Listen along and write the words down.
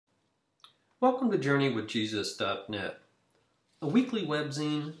Welcome to JourneyWithJesus.net, a weekly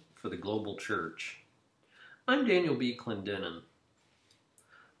webzine for the global church. I'm Daniel B. Clendenin.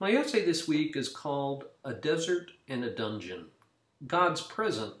 My essay this week is called A Desert and a Dungeon, God's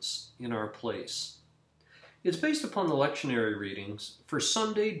Presence in Our Place. It's based upon the lectionary readings for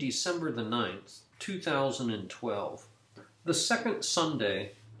Sunday, December the 9th, 2012, the second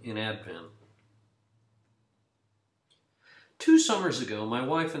Sunday in Advent. 2 summers ago, my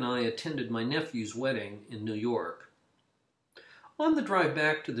wife and I attended my nephew's wedding in New York. On the drive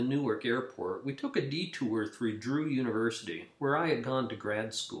back to the Newark airport, we took a detour through Drew University, where I had gone to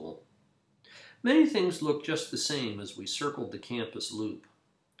grad school. Many things looked just the same as we circled the campus loop.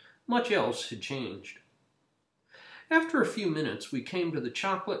 Much else had changed. After a few minutes, we came to the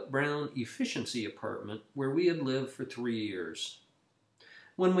chocolate brown efficiency apartment where we had lived for 3 years.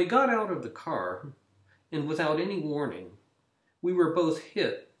 When we got out of the car, and without any warning, we were both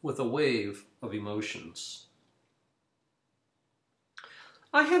hit with a wave of emotions.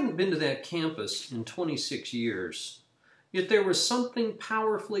 I hadn't been to that campus in 26 years, yet there was something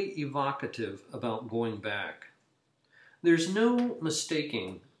powerfully evocative about going back. There's no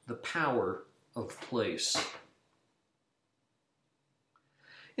mistaking the power of place.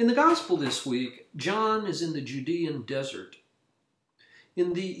 In the Gospel this week, John is in the Judean desert.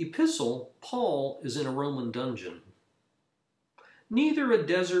 In the epistle, Paul is in a Roman dungeon. Neither a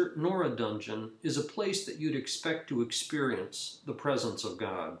desert nor a dungeon is a place that you'd expect to experience the presence of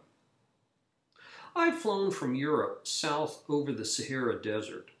God. I've flown from Europe south over the Sahara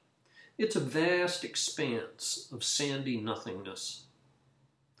Desert. It's a vast expanse of sandy nothingness.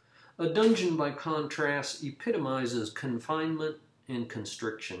 A dungeon, by contrast, epitomizes confinement and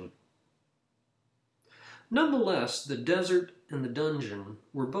constriction. Nonetheless, the desert and the dungeon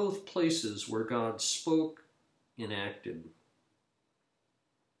were both places where God spoke and acted.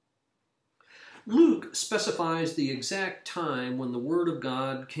 Luke specifies the exact time when the word of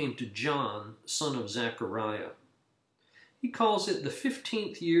God came to John, son of Zechariah. He calls it the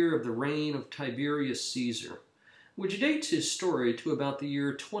 15th year of the reign of Tiberius Caesar, which dates his story to about the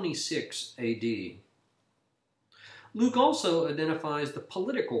year 26 AD. Luke also identifies the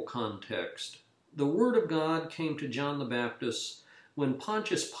political context. The word of God came to John the Baptist when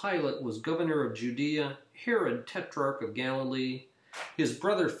Pontius Pilate was governor of Judea, Herod tetrarch of Galilee, his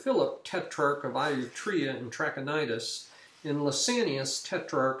brother Philip, tetrarch of Ituraea and Trachonitis, and Lysanias,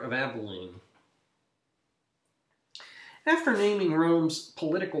 tetrarch of Abilene. After naming Rome's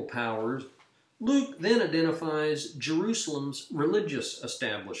political powers, Luke then identifies Jerusalem's religious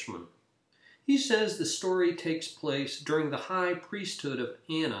establishment. He says the story takes place during the high priesthood of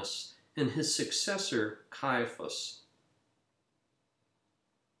Annas and his successor Caiaphas.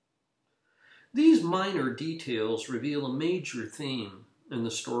 These minor details reveal a major theme in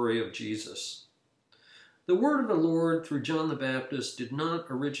the story of Jesus. The word of the Lord through John the Baptist did not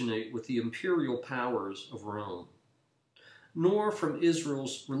originate with the imperial powers of Rome, nor from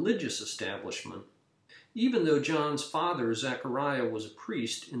Israel's religious establishment, even though John's father, Zechariah, was a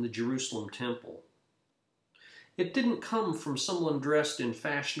priest in the Jerusalem temple. It didn't come from someone dressed in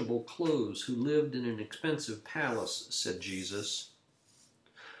fashionable clothes who lived in an expensive palace, said Jesus,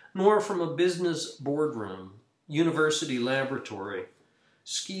 nor from a business boardroom, university laboratory,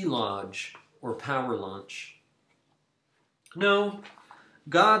 ski lodge, or power lunch. No,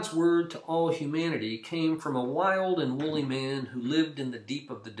 God's word to all humanity came from a wild and woolly man who lived in the deep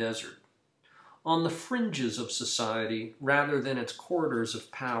of the desert, on the fringes of society rather than its corridors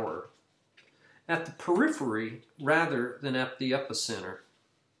of power, at the periphery rather than at the epicenter.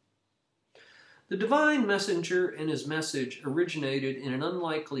 The divine messenger and his message originated in an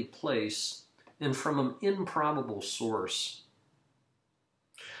unlikely place and from an improbable source.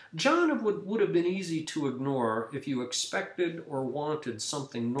 John would have been easy to ignore if you expected or wanted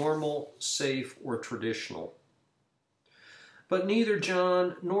something normal, safe, or traditional. But neither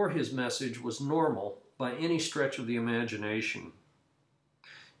John nor his message was normal by any stretch of the imagination.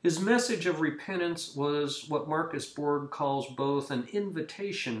 His message of repentance was what Marcus Borg calls both an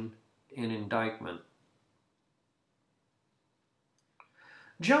invitation and indictment.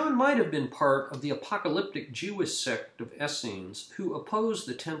 John might have been part of the apocalyptic Jewish sect of Essenes who opposed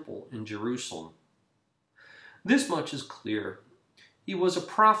the temple in Jerusalem. This much is clear. He was a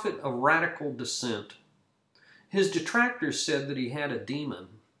prophet of radical dissent. His detractors said that he had a demon.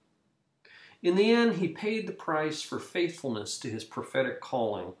 In the end, he paid the price for faithfulness to his prophetic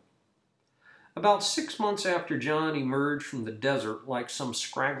calling. About 6 months after John emerged from the desert like some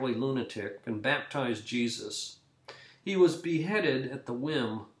scraggly lunatic and baptized Jesus, he was beheaded at the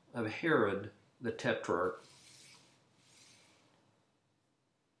whim of Herod the Tetrarch.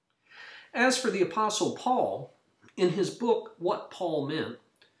 As for the Apostle Paul, in his book, What Paul Meant,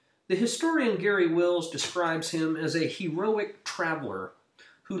 the historian Gary Wills describes him as a heroic traveler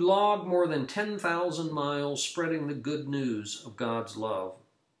who logged more than 10,000 miles spreading the good news of God's love.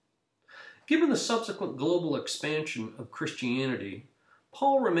 Given the subsequent global expansion of Christianity,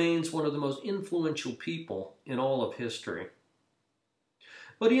 Paul remains one of the most influential people in all of history.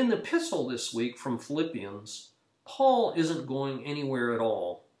 But in the epistle this week from Philippians, Paul isn't going anywhere at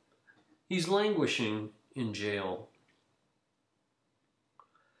all. He's languishing in jail.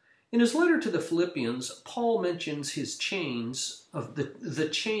 In his letter to the Philippians, Paul mentions his chains of the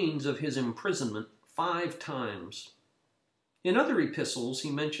chains of his imprisonment 5 times. In other epistles,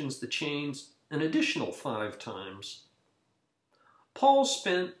 he mentions the chains an additional 5 times. Paul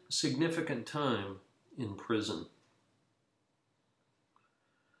spent significant time in prison.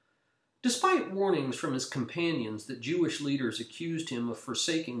 Despite warnings from his companions that Jewish leaders accused him of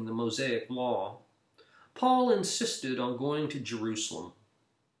forsaking the Mosaic law, Paul insisted on going to Jerusalem.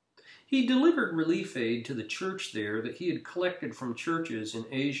 He delivered relief aid to the church there that he had collected from churches in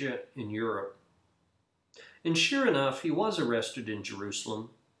Asia and Europe. And sure enough, he was arrested in Jerusalem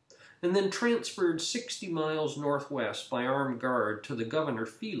and then transferred 60 miles northwest by armed guard to the governor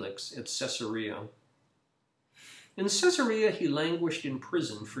Felix at Caesarea. In Caesarea, he languished in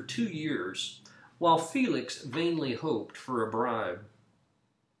prison for 2 years, while Felix vainly hoped for a bribe.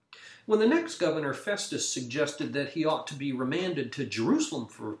 When the next governor, Festus, suggested that he ought to be remanded to Jerusalem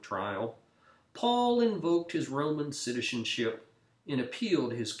for trial, Paul invoked his Roman citizenship and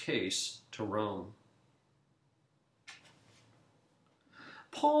appealed his case to Rome.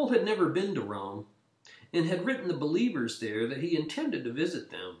 Paul had never been to Rome and had written the believers there that he intended to visit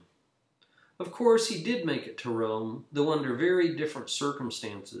them. Of course, he did make it to Rome, though under very different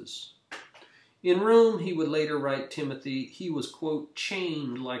circumstances. In Rome, he would later write Timothy, he was, quote,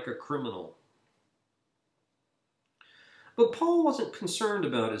 chained like a criminal. But Paul wasn't concerned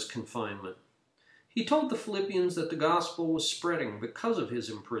about his confinement. He told the Philippians that the gospel was spreading because of his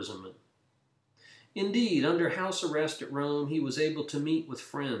imprisonment. Indeed, under house arrest at Rome, he was able to meet with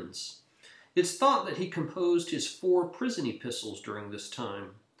friends. It's thought that he composed his 4 prison epistles during this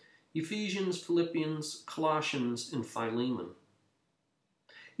time: Ephesians, Philippians, Colossians, and Philemon.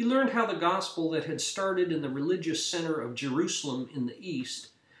 He learned how the gospel that had started in the religious center of Jerusalem in the east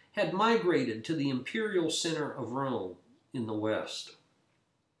had migrated to the imperial center of Rome in the west.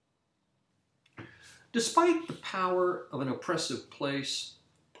 Despite the power of an oppressive place,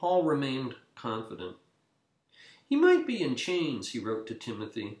 Paul remained confident. He might be in chains, he wrote to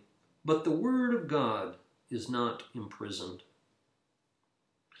Timothy, but the word of God is not imprisoned.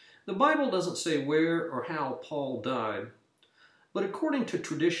 The Bible doesn't say where or how Paul died, but according to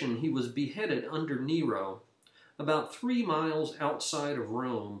tradition, he was beheaded under Nero, about 3 miles outside of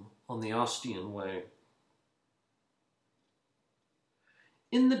Rome on the Ostian Way.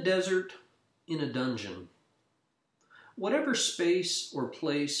 In the desert, in a dungeon. Whatever space or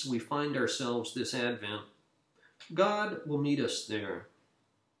place we find ourselves this Advent, God will meet us there.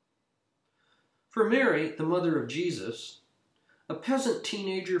 For Mary, the mother of Jesus, a peasant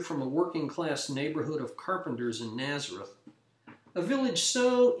teenager from a working-class neighborhood of carpenters in Nazareth, a village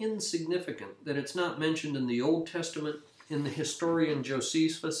so insignificant that it's not mentioned in the Old Testament, in the historian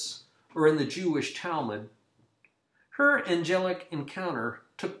Josephus, or in the Jewish Talmud, her angelic encounter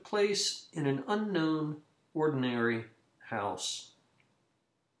took place in an unknown, ordinary house.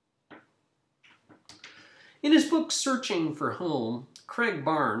 In his book, Searching for Home, Craig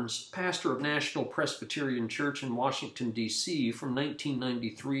Barnes, pastor of National Presbyterian Church in Washington, D.C. from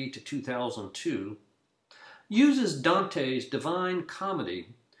 1993 to 2002, uses Dante's Divine Comedy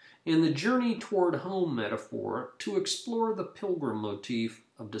in the journey toward home metaphor to explore the pilgrim motif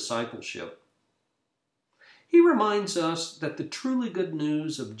of discipleship. He reminds us that the truly good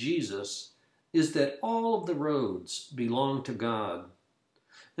news of Jesus is that all of the roads belong to God,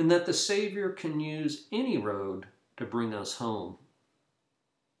 and that the Savior can use any road to bring us home.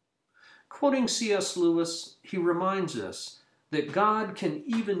 Quoting C.S. Lewis, he reminds us that God can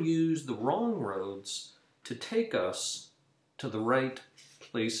even use the wrong roads to take us to the right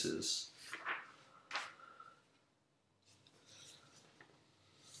places.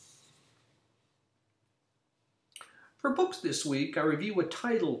 For books this week, I review a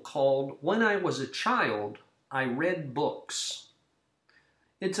title called When I Was a Child, I Read Books.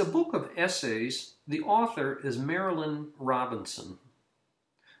 It's a book of essays. The author is Marilynne Robinson.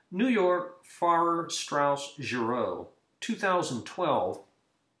 New York, Farrar, Straus Giroux, 2012,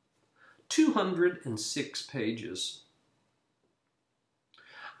 206 pages.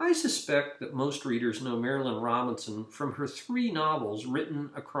 I suspect that most readers know Marilynne Robinson from her 3 novels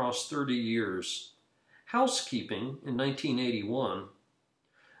written across 30 years. Housekeeping in 1981,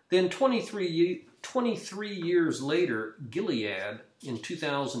 then 23 years later, Gilead in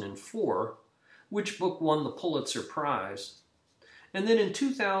 2004, which book won the Pulitzer Prize, and then in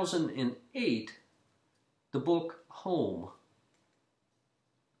 2008, the book Home.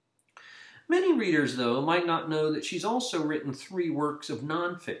 Many readers, though, might not know that she's also written 3 works of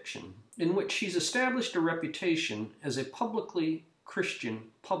nonfiction in which she's established a reputation as a publicly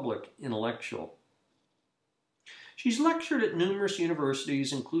Christian public intellectual. She's lectured at numerous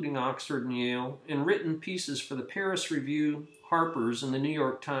universities, including Oxford and Yale, and written pieces for the Paris Review, Harper's, and the New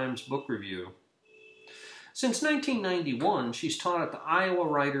York Times Book Review. Since 1991, she's taught at the Iowa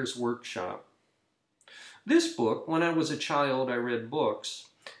Writers' Workshop. This book, When I Was a Child, I Read Books,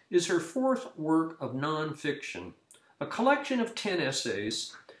 is her 4th work of nonfiction, a collection of 10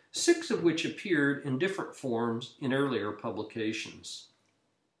 essays, 6 of which appeared in different forms in earlier publications.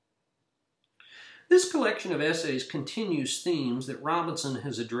 This collection of essays continues themes that Robinson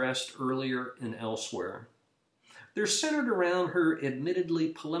has addressed earlier and elsewhere. They're centered around her admittedly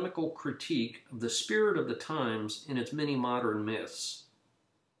polemical critique of the spirit of the times and its many modern myths.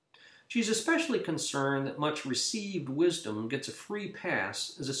 She's especially concerned that much received wisdom gets a free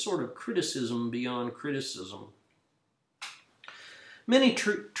pass as a sort of criticism beyond criticism. Many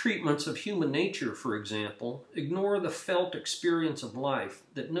treatments of human nature, for example, ignore the felt experience of life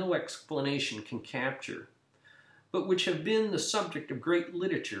that no explanation can capture, but which have been the subject of great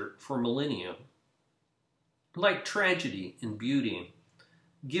literature for millennia, like tragedy and beauty,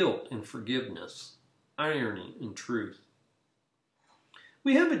 guilt and forgiveness, irony and truth.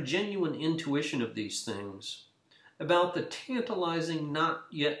 We have a genuine intuition of these things, about the tantalizing not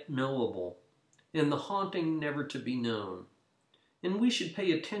yet knowable, and the haunting never to be known, and we should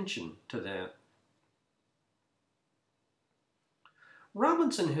pay attention to that.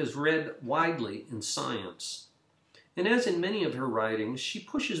 Robinson has read widely in science, and as in many of her writings, she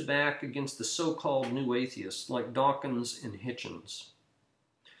pushes back against the so-called new atheists like Dawkins and Hitchens.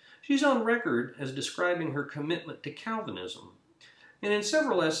 She's on record as describing her commitment to Calvinism, and in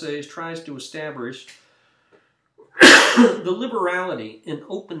several essays tries to establish the liberality and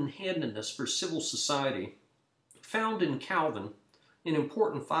open-handedness for civil society found in Calvin and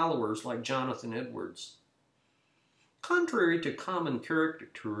important followers like Jonathan Edwards. Contrary to common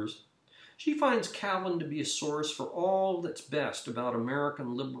caricatures, she finds Calvin to be a source for all that's best about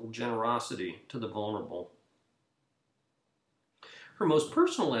American liberal generosity to the vulnerable. Her most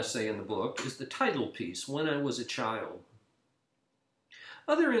personal essay in the book is the title piece, When I Was a Child.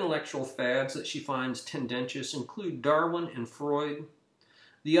 Other intellectual fads that she finds tendentious include Darwin and Freud,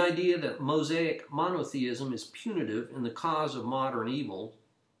 the idea that Mosaic monotheism is punitive and the cause of modern evil,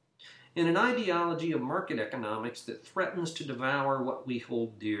 and an ideology of market economics that threatens to devour what we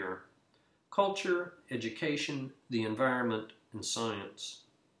hold dear: culture, education, the environment, and science.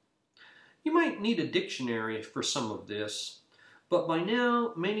 You might need a dictionary for some of this, but by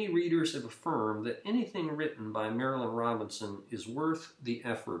now many readers have affirmed that anything written by Marilynne Robinson is worth the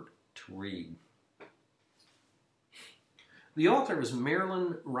effort to read. The author is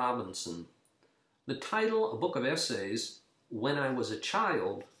Marilynne Robinson. The title, a book of essays, When I Was a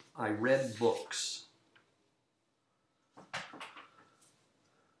Child, I Read Books.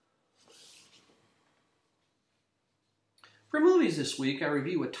 For movies this week, I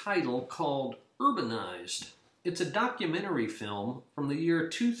review a title called Urbanized. It's a documentary film from the year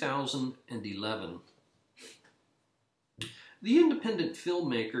 2011. The independent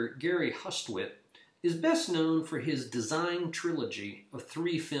filmmaker Gary Hustwit is best known for his design trilogy of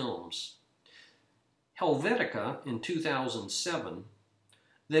 3 films: Helvetica in 2007,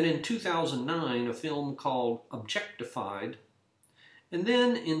 then in 2009 a film called Objectified, and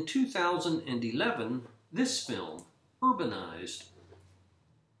then in 2011 this film, Urbanized.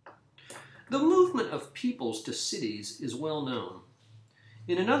 The movement of peoples to cities is well known.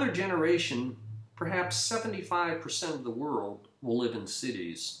 In another generation, perhaps 75% of the world will live in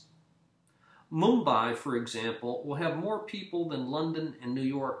cities. Mumbai, for example, will have more people than London and New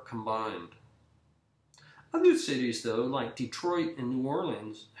York combined. Other cities, though, like Detroit and New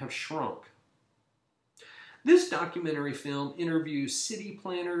Orleans, have shrunk. This documentary film interviews city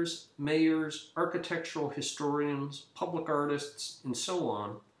planners, mayors, architectural historians, public artists, and so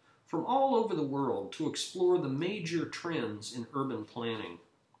on, from all over the world to explore the major trends in urban planning.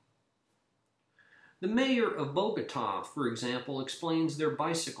 The mayor of Bogota, for example, explains their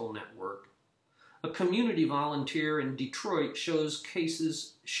bicycle network. A community volunteer in Detroit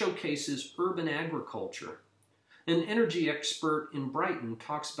showcases urban agriculture. An energy expert in Brighton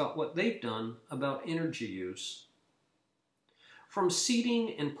talks about what they've done about energy use. From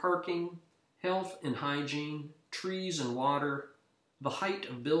seating and parking, health and hygiene, trees and water, the height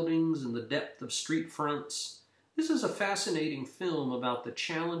of buildings and the depth of street fronts, this is a fascinating film about the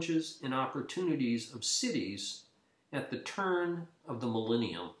challenges and opportunities of cities at the turn of the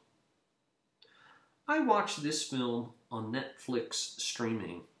millennium. I watched this film on Netflix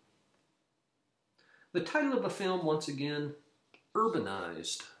streaming. The title of the film, once again,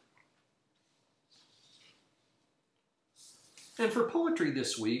 Urbanized. And for poetry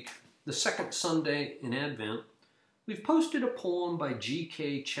this week, the second Sunday in Advent, we've posted a poem by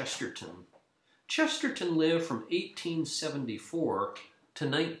G.K. Chesterton. Chesterton lived from 1874 to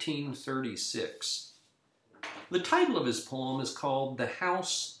 1936. The title of his poem is called The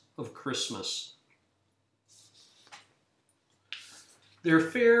House of Christmas. There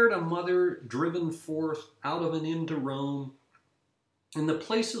fared a mother driven forth out of an inn to roam. In the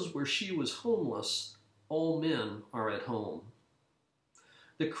places where she was homeless, all men are at home.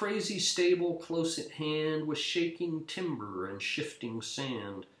 The crazy stable close at hand, with shaking timber and shifting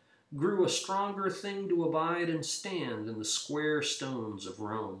sand, grew a stronger thing to abide and stand in the square stones of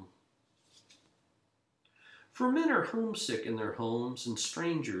Rome. For men are homesick in their homes and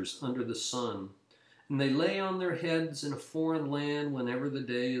strangers under the sun, and they lay on their heads in a foreign land whenever the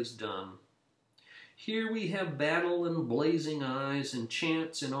day is done. Here we have battle and blazing eyes, and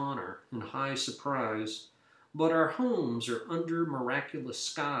chance and honor and high surprise, but our homes are under miraculous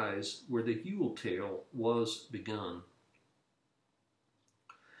skies where the Yule tale was begun.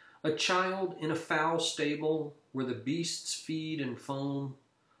 A child in a foul stable where the beasts feed and foam,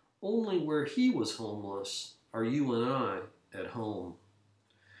 only where he was homeless are you and I at home.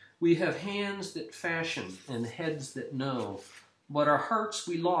 We have hands that fashion and heads that know, but our hearts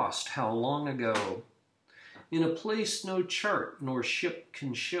we lost how long ago, in a place no chart nor ship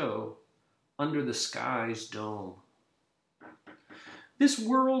can show, under the sky's dome. This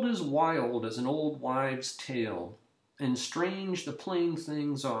world is wild as an old wives' tale, and strange the plain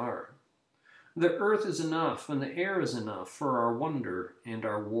things are. The earth is enough and the air is enough for our wonder and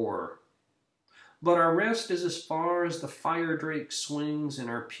our war. But our rest is as far as the fire drake swings, and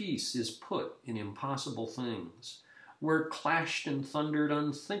our peace is put in impossible things, where clashed and thundered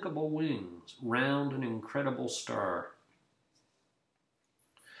unthinkable wings round an incredible star.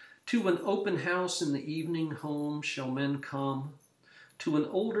 To an open house in the evening home shall men come, to an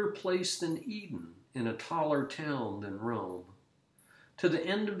older place than Eden, in a taller town than Rome, to the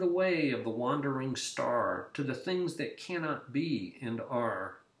end of the way of the wandering star, to the things that cannot be and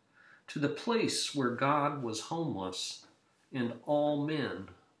are, to the place where God was homeless and all men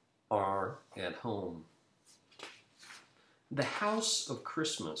are at home. The House of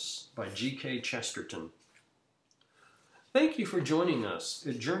Christmas by G.K. Chesterton. Thank you for joining us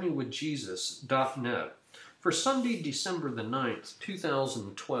at JourneyWithJesus.net for Sunday, December the 9th,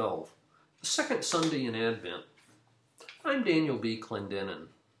 2012, the second Sunday in Advent. I'm Daniel B. Clendenin.